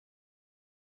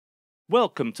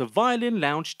Welcome to Violin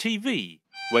Lounge TV,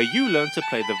 where you learn to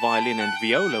play the violin and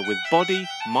viola with body,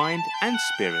 mind and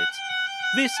spirit.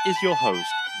 This is your host,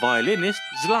 violinist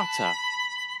Zlata.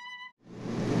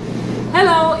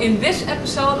 Hello, in this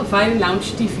episode of Violin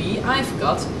Lounge TV I've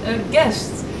got a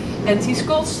guest. And he's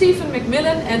called Steven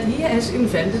McMillan and he has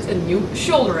invented a new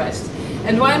shoulder rest.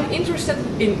 And why I'm interested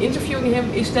in interviewing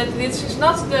him is that this is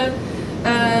not the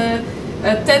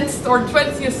 10th or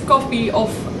 20th copy of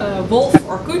Wolf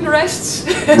or Kuhn rests,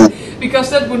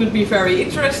 because that wouldn't be very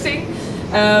interesting.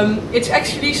 It's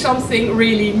actually something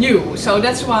really new, so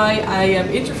that's why I am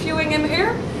interviewing him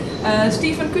here.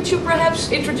 Steven, could you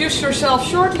perhaps introduce yourself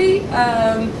shortly?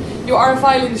 You are a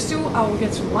violinist too. I will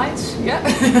get some lights, yeah.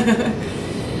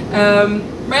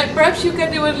 Perhaps you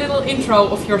can do a little intro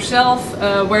of yourself,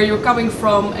 where you're coming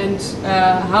from and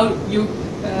how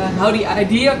the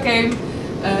idea came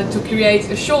to create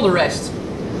a shoulder rest.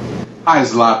 Hi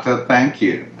Zlata, thank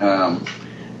you.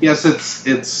 Yes,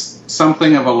 it's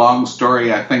something of a long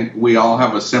story. I think we all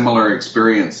have a similar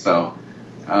experience though.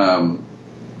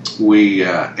 We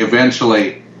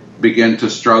eventually begin to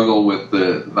struggle with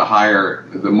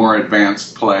the more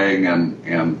advanced playing,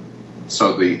 and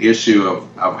so the issue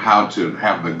of how to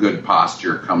have the good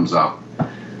posture comes up.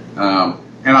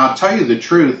 And I'll tell you the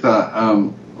truth,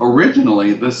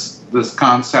 originally this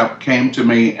concept came to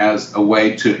me as a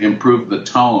way to improve the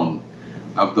tone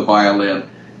of the violin.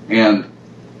 And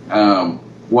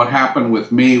what happened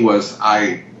with me was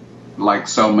like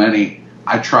so many,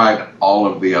 I tried all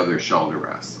of the other shoulder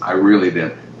rests. I really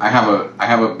did. I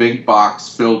have a big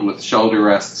box filled with shoulder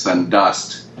rests and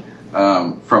dust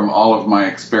from all of my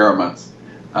experiments.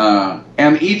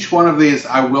 And each one of these,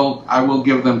 I will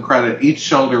give them credit. Each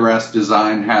shoulder rest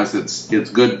design has its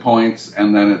good points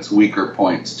and then its weaker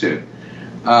points too.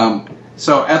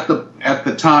 So at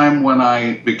the time when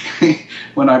I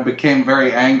became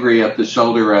very angry at the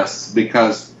shoulder rests,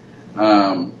 because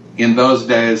in those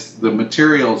days the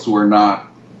materials were not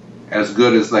as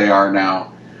good as they are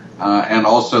now, and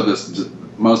also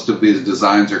most of these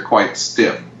designs are quite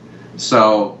stiff.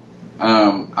 So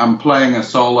I'm playing a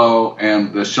solo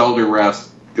and the shoulder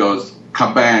rest goes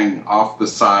kabang off the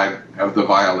side of the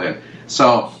violin.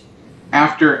 So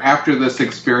after this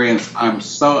experience, I'm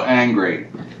so angry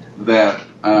that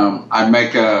I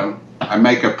make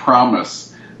a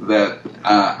promise that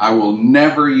I will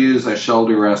never use a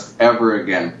shoulder rest ever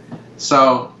again.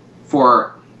 So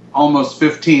for almost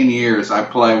 15 years, I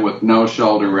play with no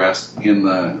shoulder rest in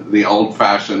the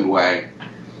old-fashioned way.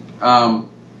 And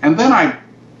then I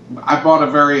bought a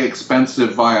very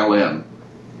expensive violin,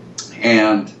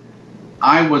 and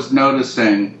I was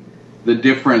noticing the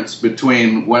difference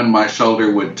between when my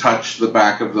shoulder would touch the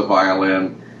back of the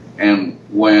violin and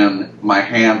when my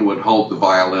hand would hold the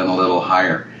violin a little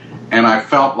higher. And I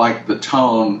felt like the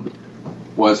tone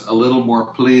was a little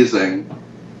more pleasing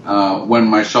when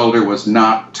my shoulder was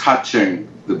not touching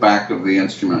the back of the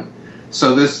instrument.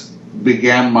 So this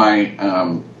began my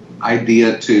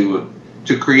idea to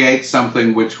create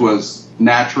something which was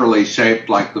naturally shaped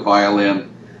like the violin,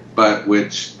 but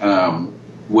which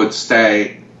would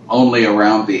stay only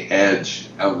around the edge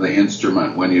of the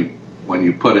instrument when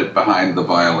you put it behind the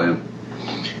violin.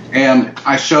 And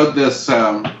I showed this.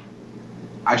 I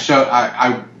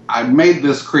made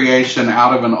this creation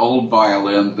out of an old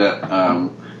violin that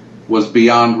was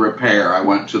beyond repair. I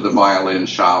went to the violin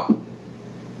shop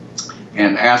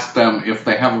and asked them if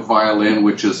they have a violin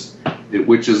which is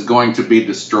going to be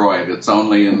destroyed. It's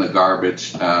only in the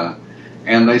garbage.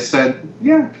 And they said,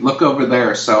 yeah, look over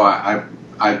there. So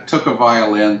I took a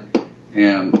violin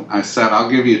and I said, I'll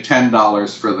give you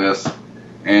 $10 for this.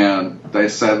 And they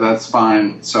said, that's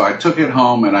fine. So I took it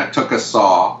home and I took a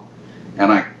saw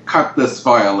and I cut this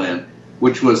violin,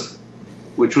 which was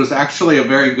actually a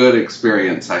very good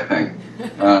experience, I think.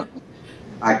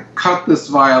 I cut this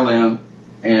violin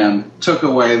and took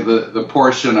away the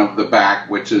portion of the back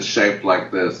which is shaped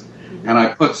like this, and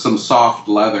I put some soft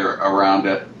leather around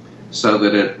it so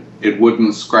that it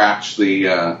wouldn't scratch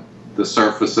the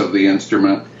surface of the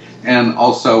instrument, and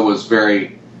also was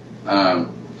very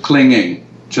clinging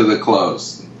to the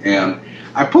clothes. And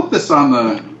I put this on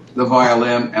the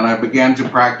violin and I began to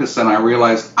practice, and I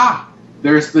realized,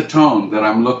 there's the tone that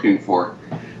I'm looking for.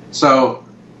 So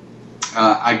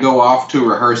I go off to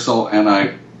rehearsal and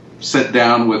I sit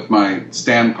down with my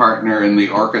stand partner in the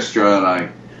orchestra,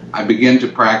 and I begin to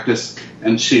practice,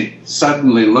 and she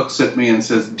suddenly looks at me and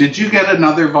says, did you get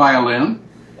another violin?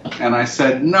 And I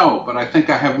said, no, but I think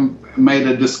I have made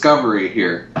a discovery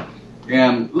here.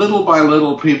 And little by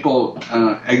little people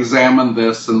examined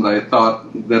this, and they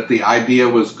thought that the idea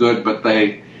was good, but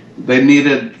they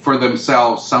needed for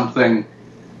themselves something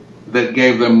that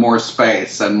gave them more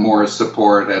space and more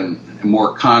support and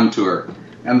more contour.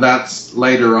 And that's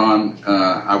later on,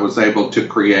 I was able to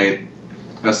create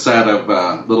a set of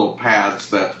little pads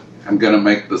that I'm going to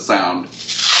make the sound,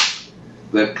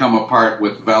 that come apart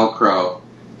with Velcro,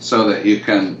 so that you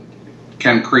can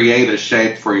create a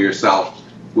shape for yourself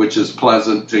which is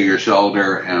pleasant to your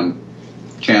shoulder and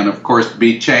can of course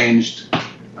be changed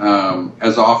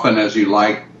as often as you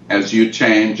like, as you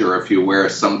change, or if you wear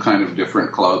some kind of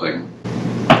different clothing.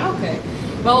 Okay.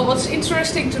 Well, what's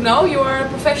interesting to know, you are a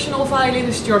professional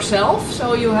violinist yourself,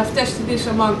 so you have tested this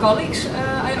among colleagues,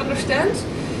 I understand.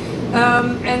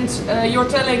 And you're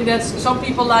telling that some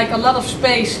people like a lot of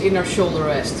space in their shoulder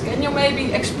rest. Can you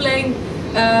maybe explain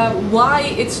why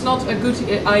it's not a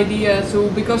good idea to,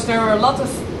 because there are a lot of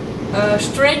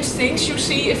strange things you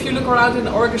see if you look around in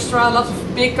the orchestra, a lot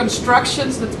of big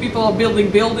constructions that people are building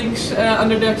buildings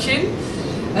under their chin.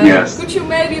 Yes. Could you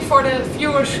maybe for the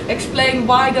viewers explain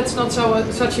why that's not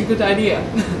such a good idea?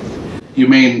 You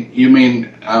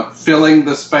mean filling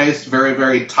the space very,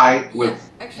 very tight with...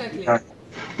 Yes, exactly.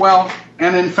 Well,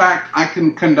 and in fact, I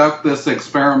can conduct this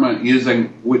experiment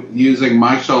using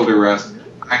my shoulder rest.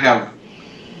 I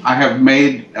have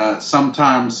made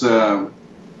sometimes a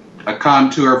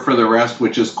contour for the rest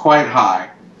which is quite high,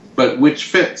 but which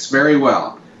fits very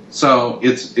well. So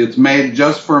it's made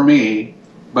just for me,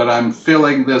 but I'm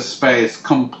filling this space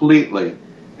completely.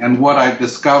 And what I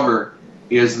discover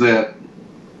is that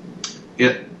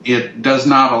it does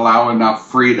not allow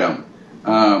enough freedom.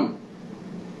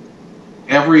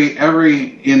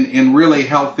 In really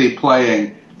healthy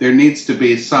playing, there needs to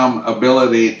be some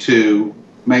ability to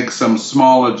make some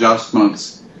small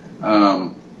adjustments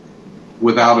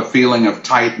without a feeling of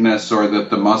tightness or that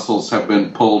the muscles have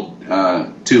been pulled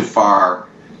too far.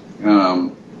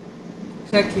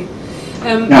 Exactly. Yeah.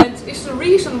 And is the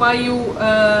reason why you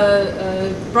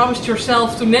promised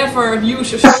yourself to never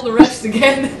use a shoulder rest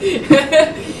again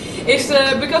is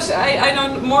because I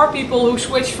know more people who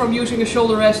switch from using a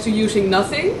shoulder rest to using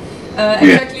nothing,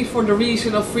 exactly for the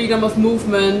reason of freedom of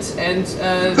movement and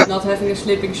not having a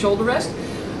slipping shoulder rest.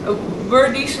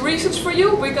 Were these reasons for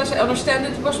you? Because I understand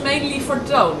it was mainly for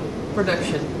tone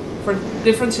production, for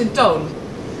difference in tone.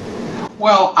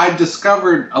 Well, I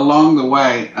discovered along the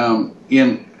way, and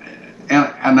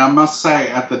I must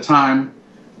say at the time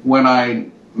when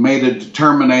I made a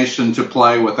determination to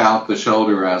play without the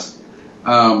shoulder rest,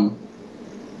 I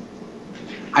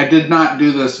did not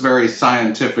do this very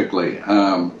scientifically.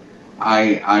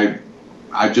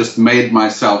 I just made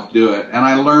myself do it, and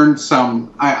I learned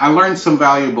some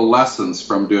valuable lessons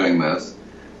from doing this.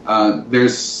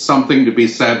 There's something to be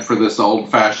said for this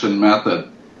old-fashioned method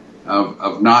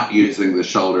of not using the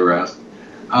shoulder rest.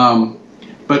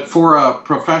 But for a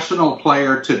professional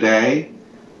player today,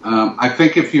 I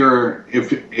think if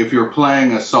you're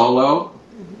playing a solo,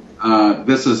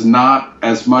 this is not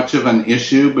as much of an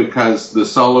issue, because the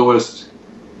soloist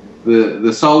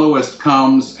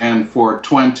comes and for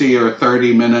 20 or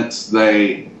 30 minutes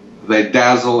they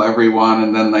dazzle everyone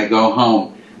and then they go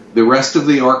home. The rest of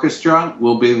the orchestra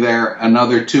will be there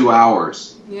another 2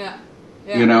 hours. Yeah.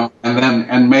 You know,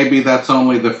 and maybe that's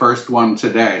only the first one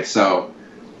today. So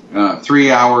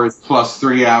 3 hours plus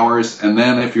 3 hours, and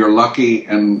then if you're lucky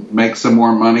and make some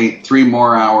more money, 3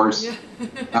 more hours.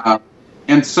 Yeah.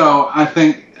 And so I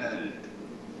think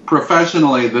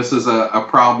professionally, this is a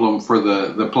problem for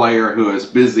the player who is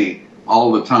busy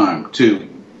all the time to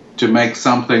make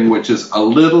something which is a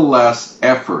little less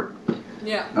effort.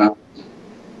 Yeah.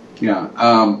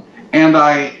 And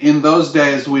in those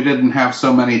days, we didn't have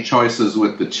so many choices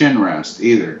with the chin rest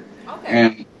either. Okay.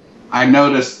 And I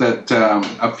noticed that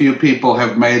a few people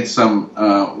have made some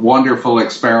wonderful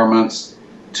experiments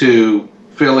to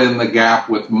fill in the gap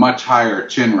with much higher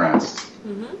chin rest.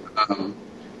 Mm-hmm.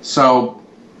 So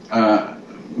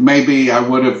maybe I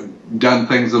would have done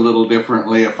things a little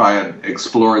differently if I had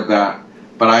explored that.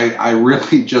 But I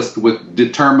really just, with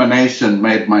determination,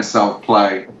 made myself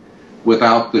play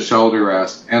without the shoulder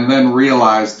rest, and then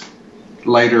realized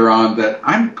later on that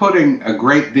I'm putting a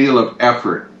great deal of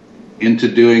effort into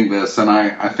doing this, and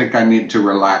I think I need to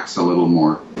relax a little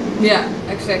more. Yeah,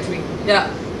 exactly.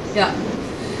 Yeah.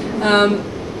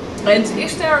 And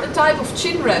is there a type of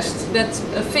chin rest that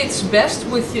fits best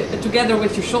with you, together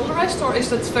with your shoulder rest, or is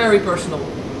that very personal?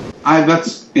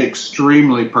 That's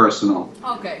extremely personal.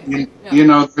 Okay. You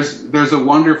know, there's a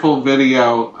wonderful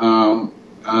video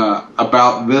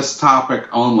about this topic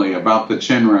only, about the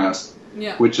chin rest,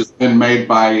 which has been made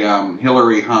by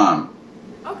Hilary Hahn.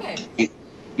 Okay.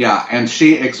 Yeah, and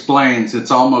she explains, it's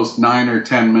almost 9 or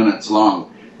 10 minutes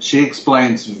long. She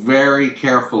explains very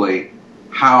carefully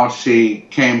how she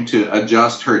came to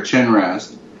adjust her chin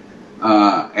rest.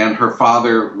 And her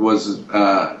father was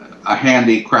a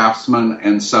handy craftsman,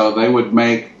 and so they would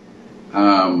make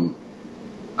a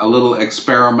little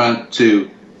experiment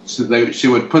she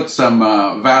would put some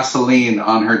Vaseline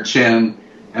on her chin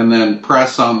and then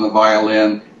press on the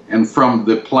violin, and from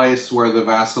the place where the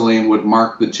Vaseline would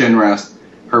mark the chin rest,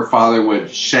 her father would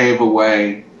shave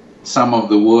away some of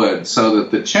the wood so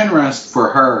that the chin rest for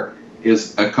her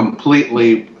is a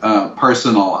completely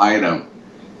personal item.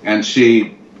 And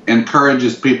she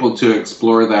encourages people to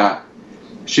explore that.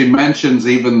 She mentions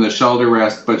even the shoulder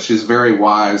rest, but she's very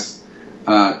wise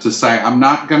to say, I'm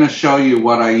not going to show you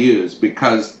what I use,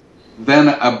 because then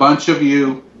a bunch of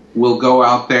you will go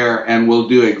out there and will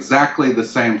do exactly the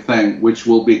same thing, which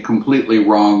will be completely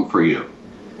wrong for you.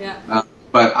 Yeah.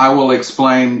 But I will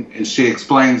explain, she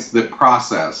explains the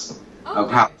process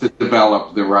of how to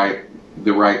develop the right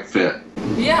fit.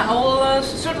 Yeah, I will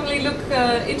certainly look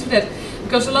into that,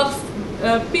 because a lot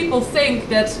of people think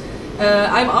that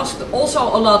I'm asked also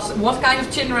a lot, what kind of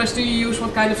chin rest do you use,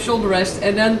 what kind of shoulder rest,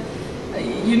 and then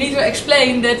you need to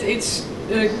explain that it's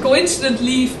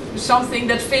coincidentally something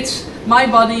that fits my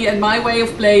body and my way of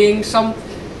playing. Some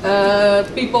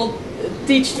people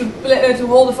teach to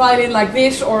hold the violin like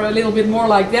this or a little bit more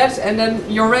like that, and then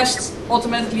your rests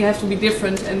automatically have to be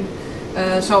different. And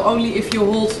so only if you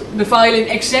hold the violin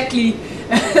exactly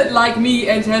like me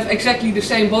and have exactly the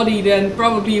same body, then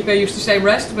probably you can use the same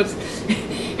rest. But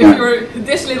if you're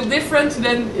this little different,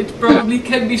 then it probably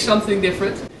can be something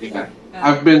different. Yeah.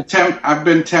 I've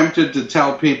been tempted to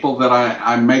tell people that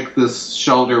I make this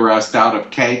shoulder rest out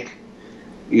of cake,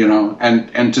 you know,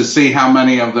 and to see how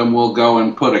many of them will go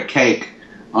and put a cake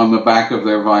on the back of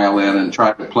their violin and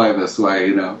try to play this way,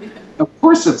 you know. Of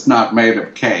course it's not made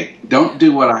of cake. Don't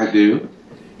do what I do.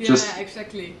 Yeah, just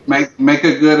exactly. Make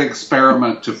a good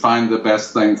experiment to find the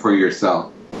best thing for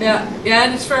yourself. Yeah,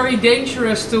 and it's very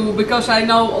dangerous too, because I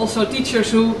know also teachers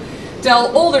who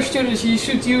tell all their students you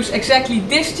should use exactly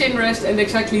this chin rest and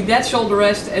exactly that shoulder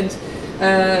rest, and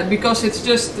because it's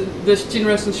just the chin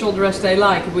rest and shoulder rest they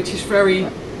like, which is very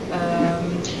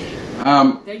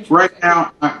dangerous. Right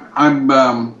now,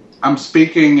 I'm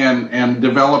speaking and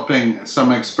developing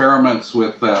some experiments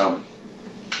with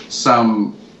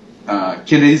some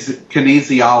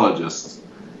kinesiologists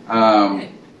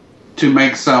to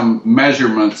make some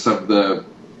measurements of the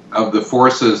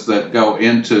forces that go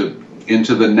into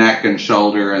the neck and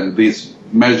shoulder, and these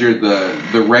measure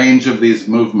the range of these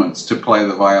movements to play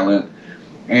the violin.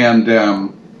 And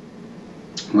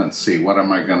let's see, what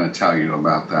am I going to tell you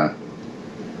about that?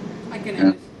 I can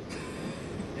edit.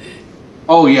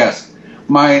 Oh yes,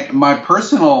 my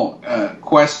personal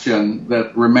question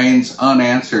that remains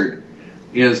unanswered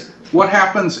is, what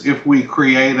happens if we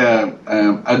create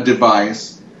a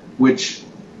device which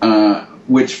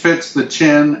fits the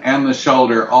chin and the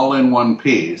shoulder all in one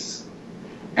piece,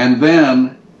 and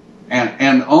then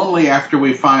and only after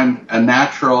we find a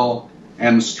natural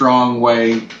and strong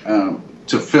way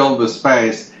to fill the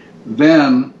space,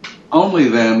 then only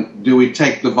then do we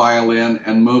take the violin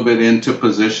and move it into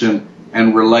position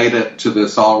and relate it to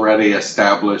this already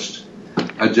established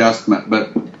adjustment.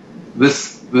 But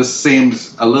this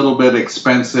seems a little bit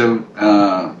expensive,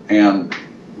 and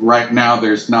right now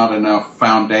there's not enough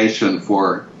foundation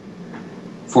for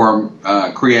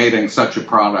creating such a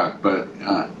product. But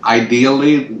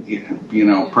ideally, you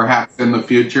know, perhaps in the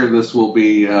future this will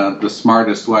be the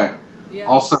smartest way. Yeah.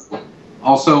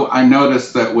 Also, I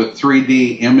noticed that with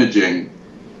 3D imaging,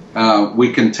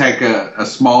 we can take a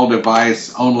small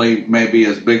device, only maybe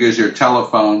as big as your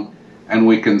telephone, and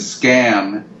we can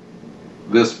scan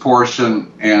this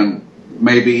portion and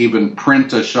maybe even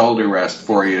print a shoulder rest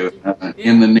for you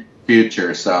in the near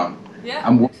future. So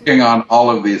I'm working on all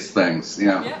of these things.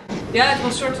 Yeah, it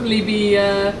will certainly be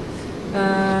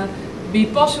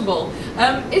possible.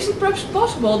 Is it perhaps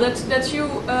possible that you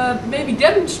maybe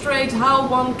demonstrate how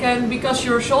one can, because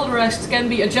your shoulder rest can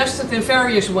be adjusted in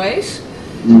various ways,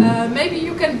 maybe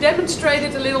you can demonstrate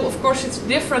it a little. Of course it's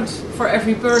different for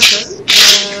every person,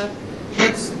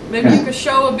 but maybe you can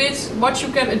show a bit what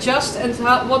you can adjust and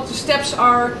what the steps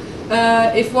are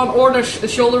if one orders a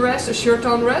shoulder rest, a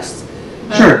SureTone Rest.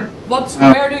 Sure.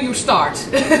 Where do you start?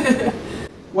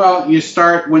 Well, you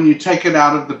start when you take it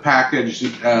out of the package.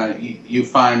 You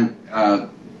find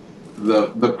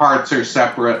the parts are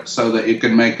separate so that you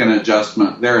can make an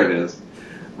adjustment. There it is.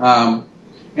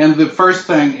 And the first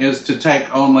thing is to take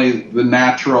only the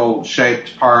natural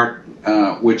shaped part,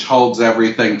 which holds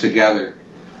everything together,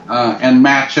 and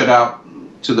match it up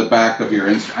to the back of your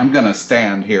instrument. I'm going to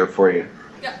stand here for you.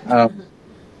 Yeah.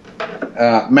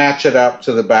 Match it up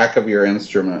to the back of your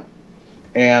instrument.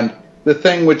 And the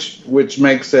thing which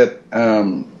makes it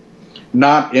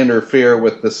not interfere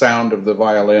with the sound of the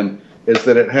violin is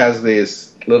that it has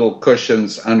these little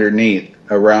cushions underneath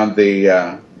around the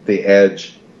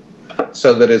edge,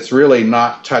 so that it's really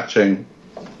not touching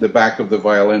the back of the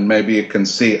violin. Maybe you can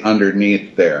see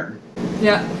underneath there.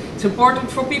 Yeah, it's important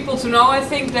for people to know, I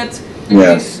think, that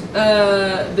this,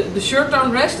 the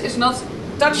SureTone Rest is not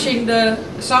touching the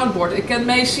soundboard. It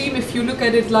may seem, if you look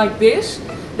at it like this,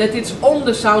 that it's on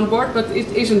the soundboard, but it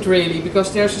isn't really,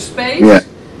 because there's a space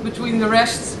between the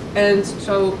rest, and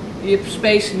so you have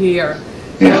space here.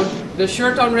 So the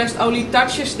SureTone Rest only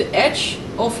touches the edge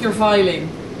of your violin.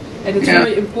 And it's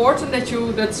very important that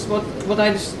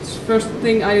that's first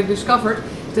thing I discovered,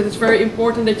 that it's very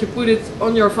important that you put it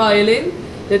on your violin,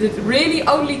 that it really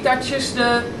only touches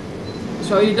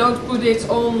so you don't put it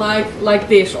on like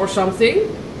this or something,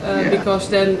 because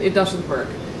then it doesn't work.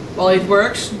 Well, it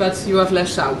works, but you have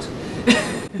less sound.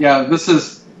 Yeah, this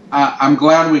is, I'm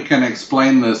glad we can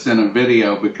explain this in a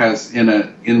video, because in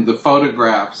the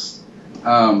photographs,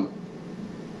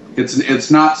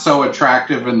 it's not so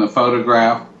attractive in the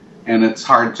photograph, and it's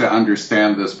hard to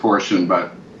understand this portion,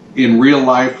 but in real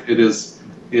life it is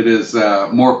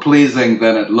more pleasing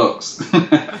than it looks.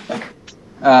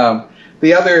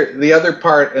 The other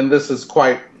part, and this is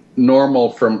quite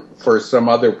normal for some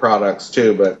other products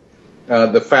too, but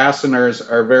the fasteners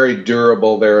are very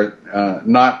durable. They're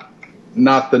not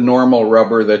the normal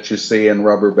rubber that you see in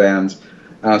rubber bands,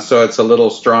 so it's a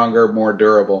little stronger, more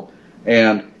durable,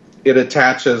 and it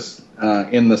attaches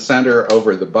in the center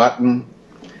over the button.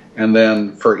 And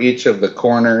then for each of the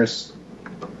corners,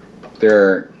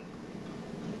 there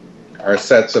are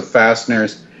sets of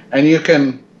fasteners, and you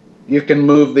can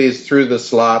move these through the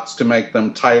slots to make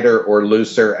them tighter or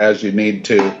looser as you need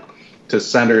to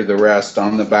center the rest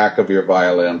on the back of your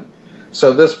violin.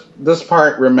 So this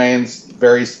part remains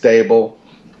very stable,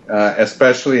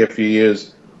 especially if you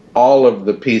use all of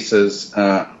the pieces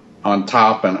on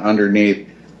top and underneath.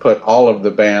 Put all of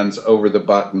the bands over the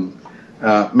button.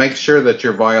 Make sure that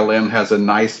your violin has a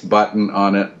nice button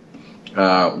on it,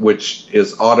 which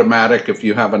is automatic if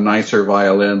you have a nicer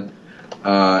violin,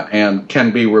 and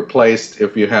can be replaced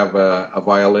if you have a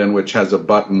violin which has a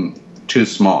button too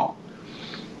small.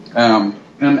 And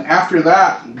after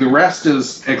that, the rest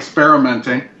is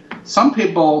experimenting. Some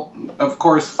people, of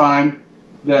course, find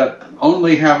that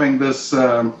only having this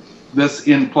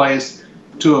in place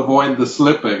to avoid the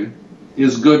slipping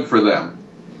is good for them.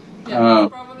 Yeah,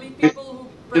 probably people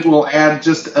it will add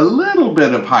just a little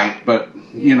bit of height, but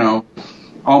you know,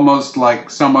 almost like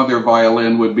some other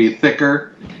violin would be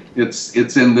thicker. It's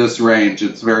in this range.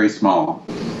 It's very small.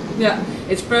 Yeah,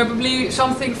 it's probably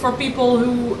something for people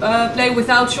who play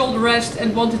without shoulder rest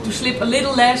and wanted to slip a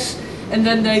little less, and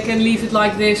then they can leave it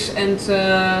like this and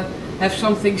have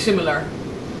something similar.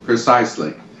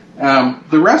 Precisely.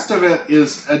 The rest of it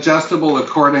is adjustable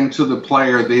according to the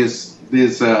player. These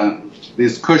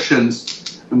cushions.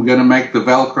 I'm going to make the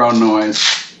Velcro noise.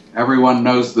 Everyone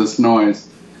knows this noise.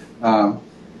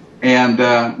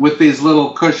 And with these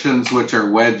little cushions, which are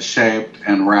wedge-shaped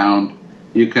and round,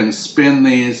 you can spin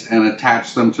these and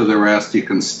attach them to the rest. You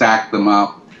can stack them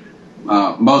up.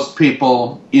 Most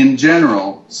people, in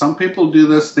general, some people do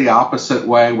this the opposite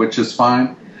way, which is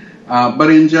fine. But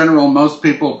in general, most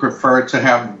people prefer to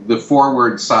have the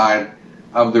forward side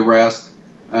of the rest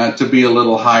to be a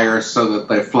little higher so that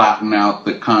they flatten out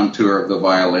the contour of the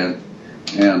violin.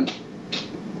 And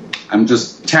I'm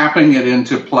just tapping it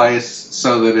into place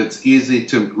so that it's easy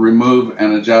to remove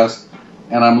and adjust.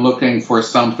 And I'm looking for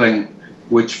something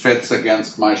which fits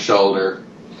against my shoulder.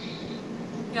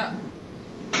 Yeah.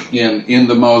 In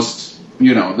the most,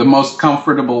 the most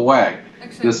comfortable way.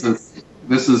 Exactly.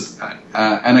 This is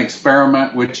an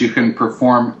experiment which you can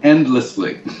perform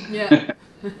endlessly. Yeah.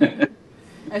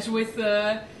 As with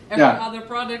every other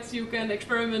product, you can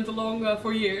experiment along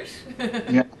for years.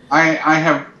 Yeah, I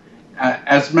have,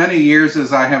 as many years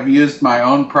as I have used my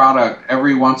own product,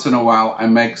 every once in a while I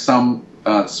make some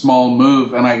small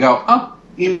move and I go,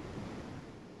 oh.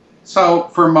 So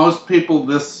for most people,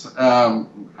 this,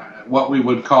 what we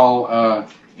would call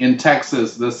in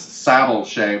Texas, this saddle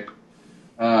shape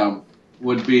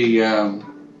would be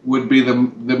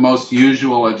the most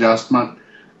usual adjustment.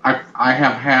 I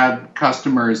have had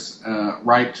customers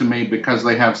write to me because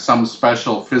they have some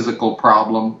special physical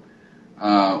problem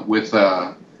with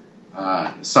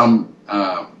some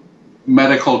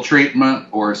medical treatment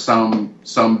or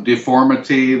some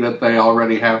deformity that they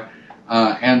already have,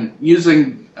 and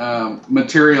using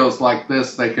materials like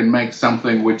this, they can make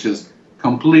something which is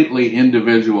completely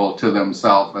individual to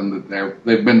themselves, and that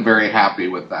they've been very happy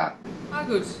with that. Ah,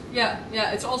 good. Yeah,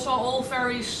 yeah. It's also all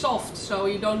very soft, so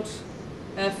you don't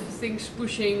have things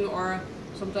pushing, or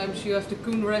sometimes you have the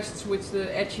Kuhn rests with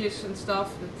the edges and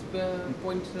stuff that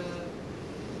point.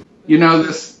 You know,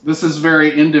 this is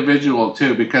very individual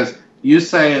too, because you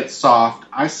say it's soft,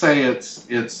 I say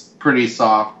it's pretty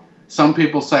soft. Some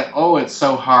people say, "Oh, it's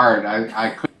so hard.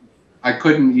 I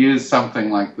couldn't use something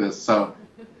like this." So,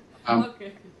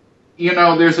 Okay. you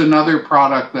know, there's another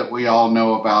product that we all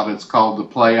know about. It's called the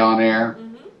Play on Air,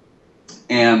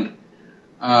 and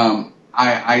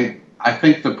I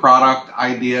think the product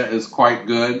idea is quite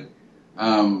good,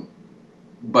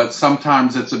 but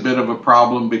sometimes it's a bit of a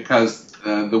problem because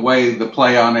the way the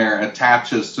Play on Air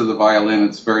attaches to the violin,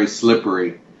 it's very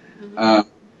slippery.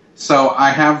 So I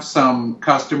have some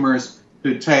customers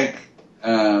who take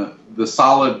the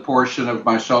solid portion of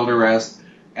my shoulder rest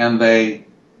and they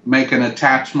make an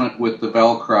attachment with the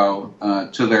Velcro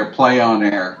to their Play on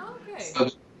Air,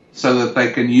 so that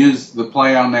they can use the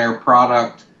Play on Air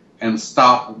product and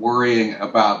stop worrying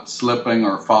about slipping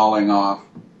or falling off.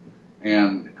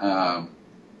 And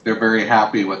they're very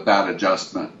happy with that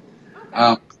adjustment.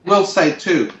 We'll say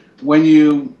too,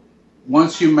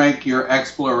 once you make your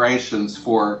explorations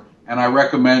and I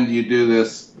recommend you do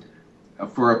this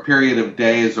for a period of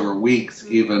days or weeks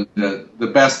even,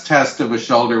 the best test of a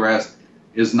shoulder rest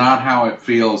is not how it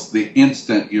feels the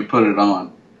instant you put it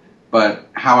on, but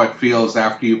how it feels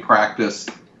after you practice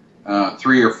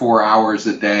 3 or 4 hours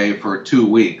a day for 2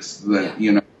 weeks.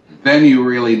 You know, then you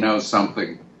really know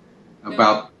something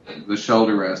about the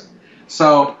shoulder rest.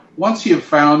 So once you've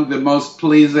found the most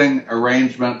pleasing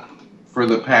arrangement for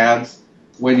the pads,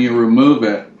 when you remove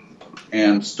it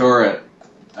and store it,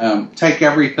 take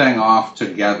everything off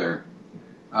together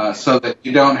so that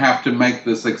you don't have to make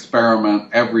this experiment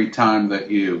every time that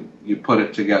you put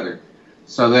it together.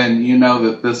 So then you know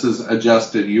that this is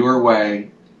adjusted your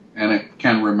way and it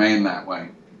can remain that way.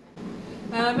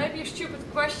 Maybe a stupid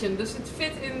question. Does it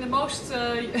fit in the most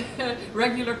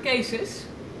regular cases?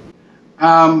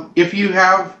 If you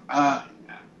have,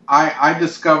 I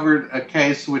discovered a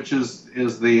case which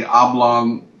is the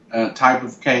oblong type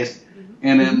of case,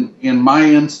 and in my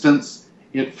instance,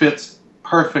 it fits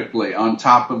perfectly on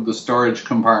top of the storage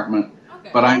compartment.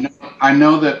 But I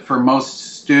know that for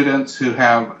most students who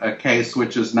have a case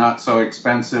which is not so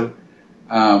expensive,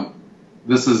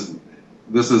 this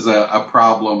is a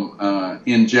problem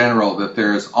in general, that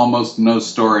there is almost no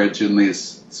storage in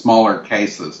these smaller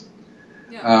cases.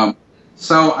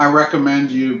 So I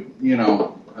recommend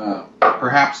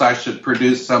perhaps I should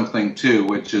produce something too,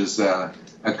 which is a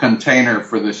container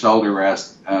for the shoulder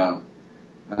rest.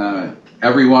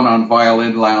 Everyone on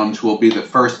Violin Lounge will be the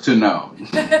first to know.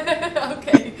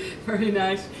 Okay, very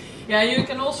nice. Yeah, you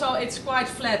can also, it's quite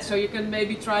flat, so you can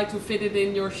maybe try to fit it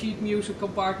in your sheet music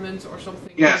compartment or something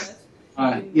like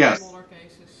that. Yes. Smaller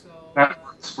cases. So, that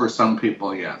works for some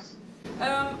people, yes.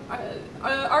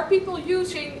 Are people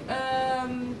using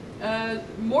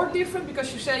more different,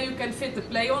 because you say you can fit the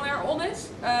Play on Air on it,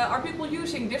 are people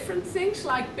using different things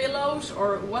like pillows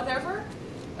or whatever?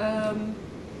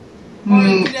 Or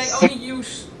do they only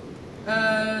use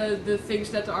the things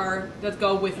that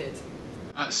go with it?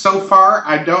 So far,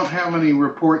 I don't have any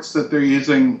reports that they're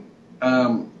using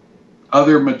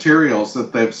other materials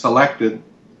that they've selected.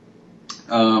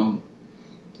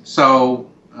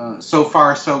 So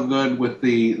far, so good with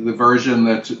the version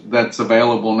that's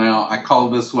available now. I call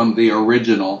this one the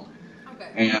original.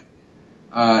 And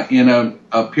in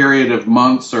a period of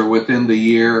months or within the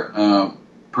year,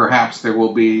 perhaps there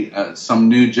will be some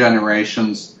new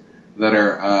generations that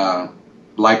are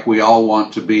like we all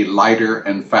want to be, lighter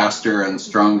and faster and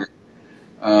stronger.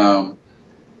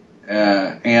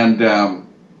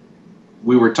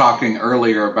 We were talking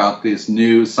earlier about these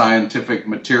new scientific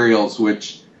materials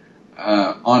which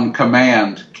on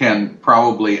command can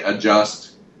probably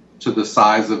adjust to the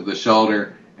size of the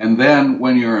shoulder. And then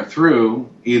when you're through,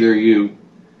 either you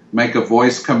make a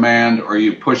voice command or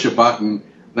you push a button,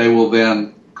 they will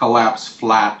then collapse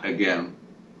flat again.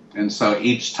 And so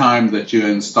each time that you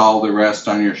install the rest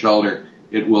on your shoulder,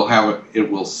 it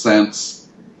will sense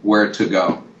where to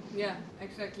go. Yeah,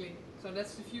 exactly. So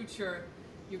that's the future.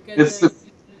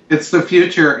 It's the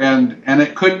future, and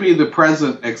it could be the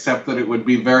present, except that it would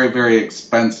be very, very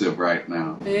expensive right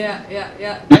now. Yeah.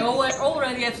 They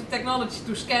already have the technology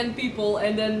to scan people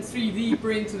and then 3D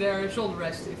print their shoulder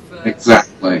rest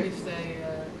exactly. If they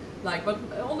like. But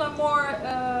on a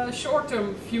more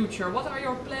short-term future, what are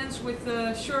your plans with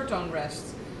SureTone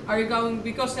Rest? Are you going,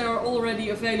 because they are already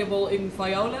available in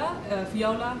viola,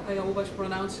 I always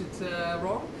pronounce it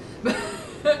wrong.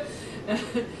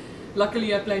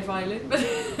 Luckily I play violin. But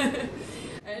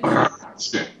and,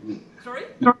 Bratsje. sorry?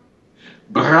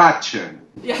 Bratsje.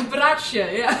 Yeah,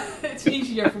 bratsje, yeah. It's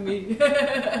easier for me.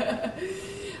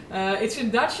 It's in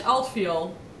Dutch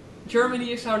altviool.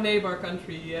 Germany is our neighbor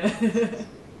country.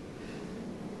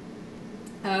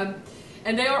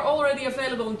 And they are already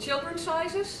available in children's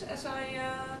sizes, as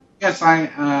Yes,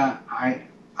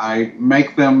 I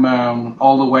make them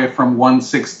all the way from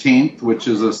 1/16, which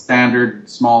is a standard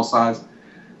small size.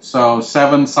 So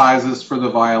 7 sizes for the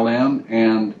violin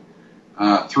and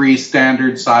 3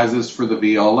 standard sizes for the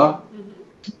viola.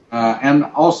 And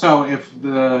also, if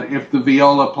the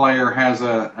viola player has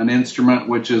an instrument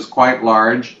which is quite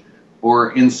large,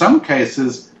 or in some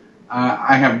cases,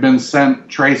 I have been sent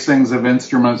tracings of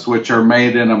instruments which are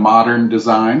made in a modern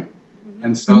design,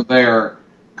 and so they are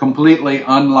completely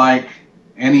unlike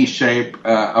any shape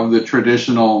of the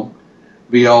traditional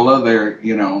viola. They're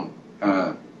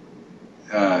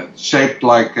shaped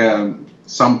like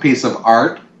some piece of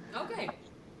art. Okay.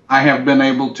 I have been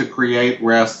able to create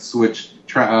rests which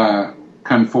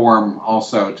conform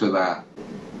also to that.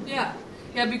 Yeah,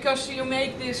 yeah, because you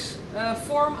make this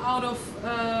form out of,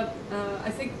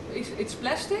 I think it's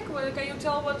plastic. Well, can you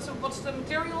tell what's the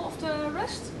material of the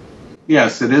rest?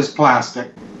 Yes, it is plastic.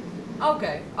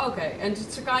 Okay, okay, and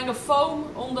it's a kind of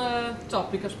foam on the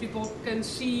top because people can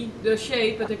see the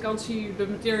shape, but they can't see the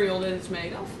material that it's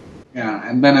made of. Yeah,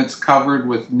 and then it's covered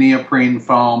with neoprene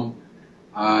foam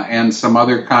and some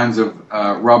other kinds of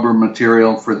rubber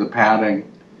material for the padding.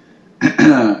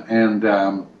 And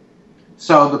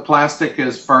so the plastic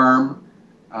is firm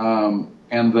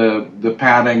and the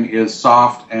padding is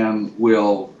soft and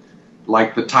will,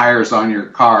 like the tires on your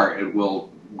car, it will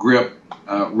grip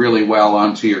really well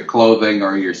onto your clothing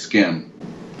or your skin.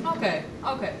 Okay,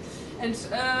 okay. And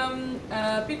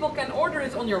people can order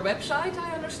it on your website,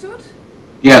 I understood?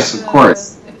 Yes, of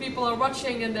course. If people are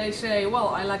watching and they say, well,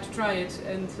 I like to try it,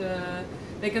 and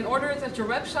they can order it at your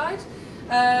website.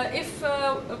 If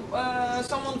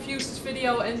someone views this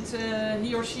video and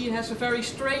he or she has a very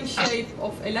strange shape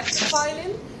of electric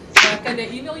violin, can they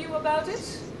email you about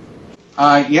it?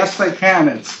 Yes, they can.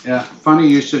 It's funny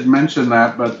you should mention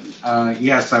that, but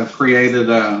yes, I've created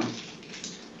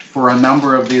for a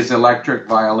number of these electric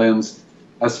violins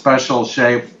a special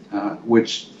shape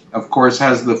which of course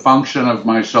has the function of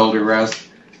my shoulder rest,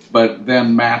 but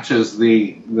then matches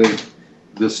the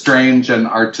strange and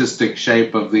artistic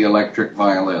shape of the electric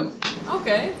violin.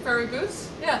 Okay, very good.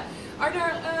 Yeah. Are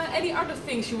there any other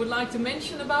things you would like to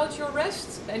mention about your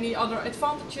rest? Any other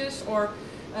advantages, or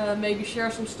maybe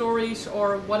share some stories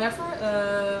or whatever?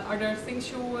 Are there things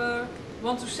you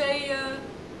want to say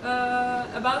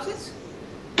about it?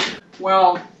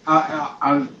 Well,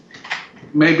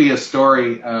 maybe a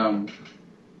story.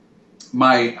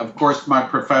 Of course, my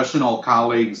professional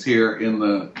colleagues here in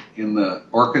the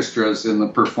orchestras, in the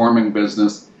performing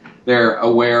business, they're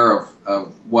aware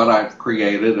of what I've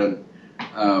created, and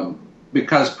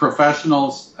because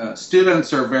professionals,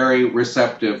 students are very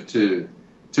receptive to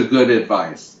good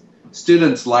advice.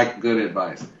 Students like good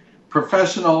advice.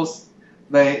 Professionals,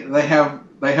 they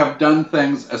have done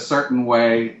things a certain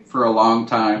way for a long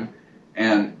time,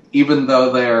 and even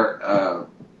though they're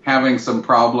having some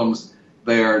problems,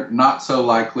 they are not so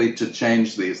likely to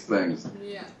change these things.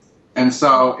 Yeah. And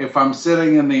so if I'm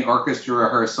sitting in the orchestra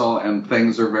rehearsal and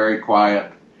things are very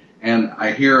quiet and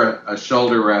I hear a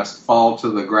shoulder rest fall to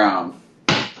the ground,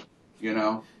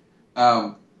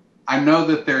 I know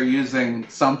that they're using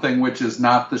something which is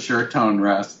not the SureTone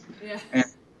Rest. Yeah.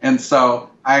 And so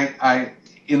I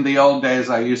in the old days,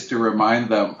 I used to remind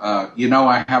them,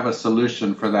 I have a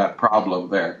solution for that problem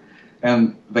there.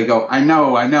 And they go, I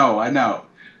know.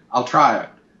 I'll try it.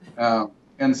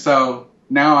 And so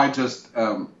now I just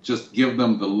give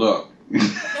them the look. You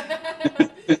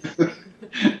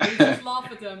just laugh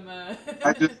at them.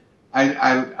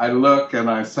 I look and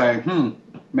I say,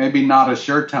 maybe not a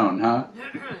SureTone, huh?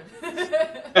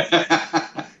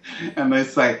 And they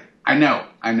say, I know.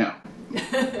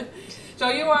 So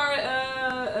you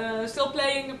are still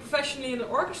playing professionally in the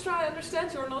orchestra, I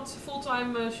understand? You're not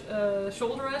full-time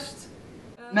shoulder rest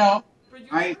No,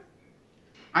 producer?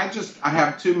 I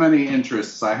have too many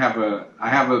interests. I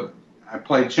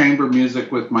play chamber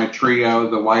music with my trio,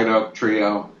 the White Oak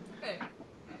Trio. Okay.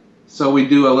 So we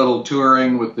do a little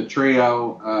touring with the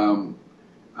trio.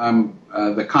 I'm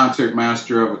the concert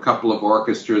master of a couple of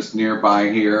orchestras nearby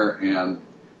here, and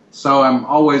so I'm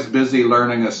always busy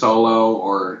learning a solo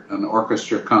or an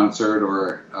orchestra concert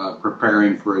or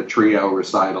preparing for a trio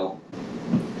recital.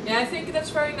 Yeah, I think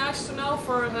that's very nice to know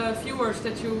for viewers,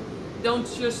 that you don't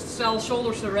just sell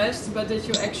shoulders to rest, but that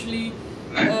you actually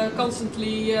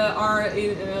constantly are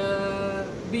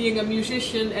being a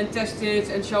musician and test it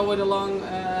and show it along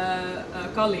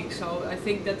colleagues. So I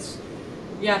think that's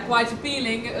quite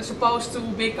appealing as opposed to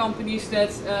big companies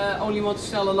that only want to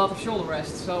sell a lot of shoulder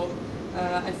rests. So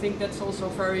I think that's also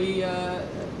very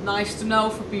nice to know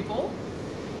for people.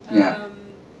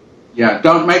 Yeah,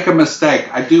 don't make a mistake.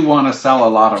 I do want to sell a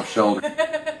lot of shoulder.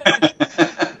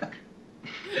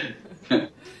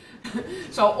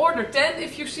 So order 10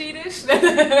 if you see this.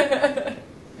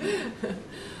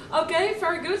 Okay,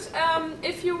 very good.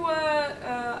 If you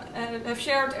have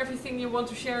shared everything you want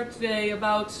to share today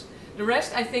about the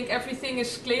rest, I think everything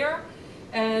is clear.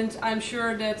 And I'm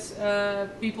sure that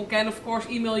people can, of course,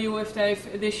 email you if they have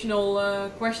additional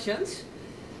questions.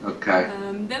 Okay.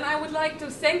 Then I would like to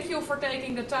thank you for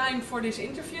taking the time for this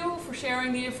interview, for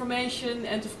sharing the information,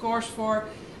 and of course for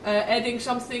adding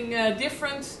something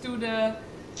different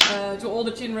to all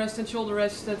the chin rests and shoulder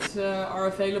rests that are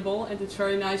available. And it's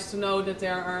very nice to know that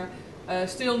there are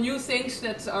still new things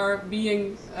that are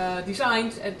being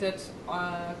designed and that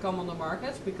come on the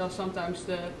market, because sometimes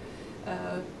the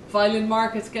violin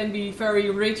market can be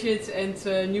very rigid and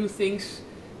new things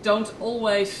don't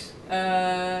always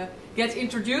get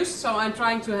introduced. So I'm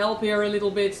trying to help here a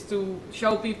little bit to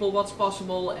show people what's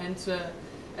possible, and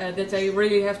that they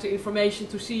really have the information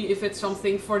to see if it's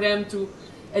something for them to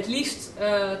at least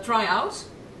try out.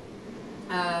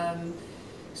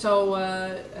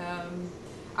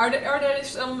 Are there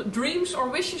some dreams or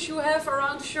wishes you have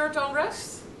around SureTone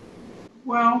Rest?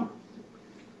 Well,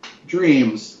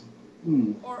 dreams.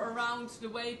 Or around the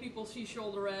way people see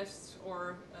shoulder rests,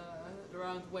 or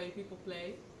around the way people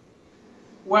play?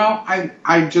 Well, I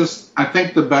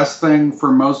think the best thing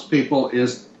for most people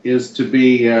is to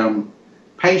be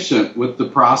patient with the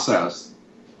process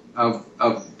of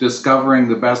discovering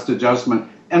the best adjustment.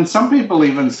 And some people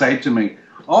even say to me,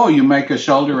 "Oh, you make a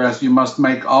shoulder rest, you must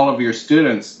make all of your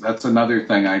students." That's another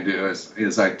thing I do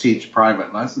is I teach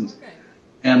private lessons. Okay.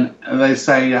 And they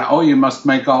say, "Oh, you must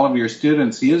make all of your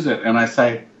students use it." And I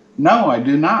say, "No, I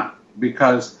do not,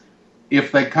 because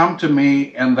if they come to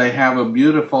me and they have a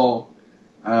beautiful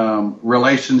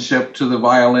relationship to the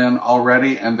violin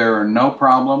already and there are no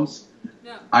problems,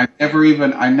 I never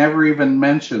even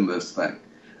mention this thing.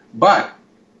 But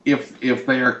if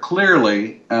they are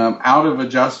clearly out of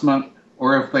adjustment,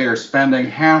 or if they are spending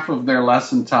half of their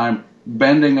lesson time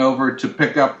bending over to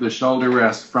pick up the shoulder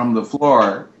rest from the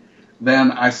floor,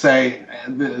 then I say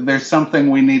there's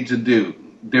something we need to do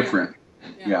different.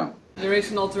 Yeah. There is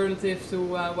an alternative to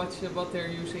what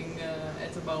they're using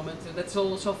at the moment. That's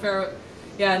also fair.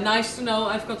 Yeah, nice to know.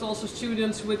 I've got also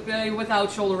students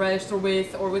without shoulder rest, or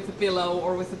with the pillow,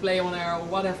 or with the play on air, or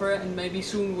whatever, and maybe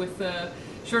soon with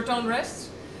SureTone Rests.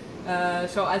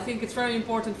 So I think it's very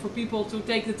important for people to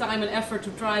take the time and effort to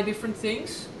try different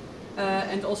things,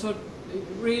 and also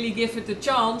really give it a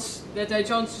chance, that they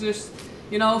don't just,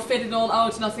 fit it all, oh,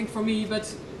 it's nothing for me,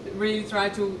 but really try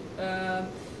to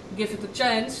give it a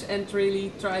chance and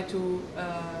really try to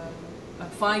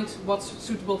find what's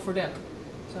suitable for them.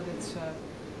 So that's,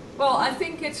 well, I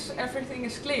think everything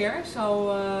is clear.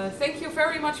 So thank you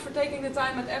very much for taking the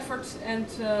time and effort, and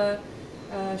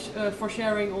for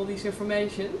sharing all this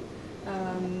information.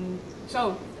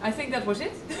 So I think that was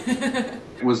it.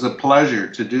 It was a pleasure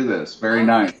to do this. Very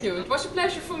nice. Thank you. It was a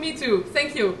pleasure for me too.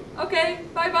 Thank you. Okay,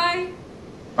 bye-bye.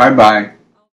 Bye-bye.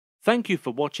 Thank you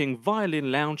for watching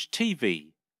Violin Lounge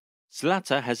TV.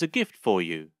 Zlata has a gift for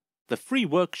you, the free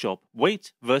workshop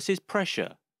Weight vs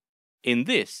Pressure. In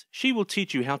this, she will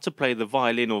teach you how to play the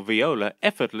violin or viola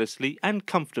effortlessly and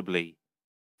comfortably,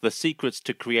 the secrets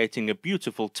to creating a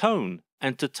beautiful tone,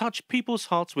 and to touch people's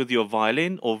hearts with your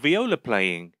violin or viola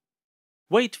playing.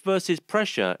 Weight vs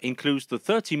Pressure includes the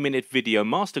 30-minute video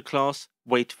masterclass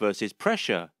Weight vs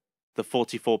Pressure, the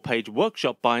 44-page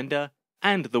workshop binder,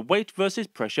 and the Weight vs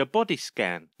Pressure body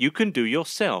scan you can do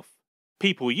yourself.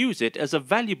 People use it as a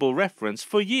valuable reference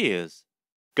for years.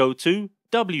 Go to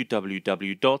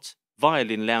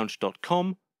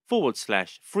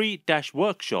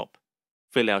www.violinlounge.com/free-workshop.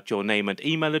 Fill out your name and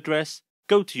email address,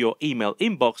 go to your email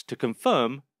inbox to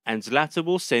confirm, and Zlata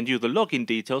will send you the login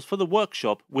details for the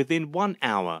workshop within 1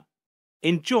 hour.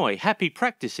 Enjoy happy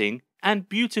practicing and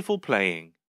beautiful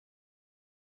playing.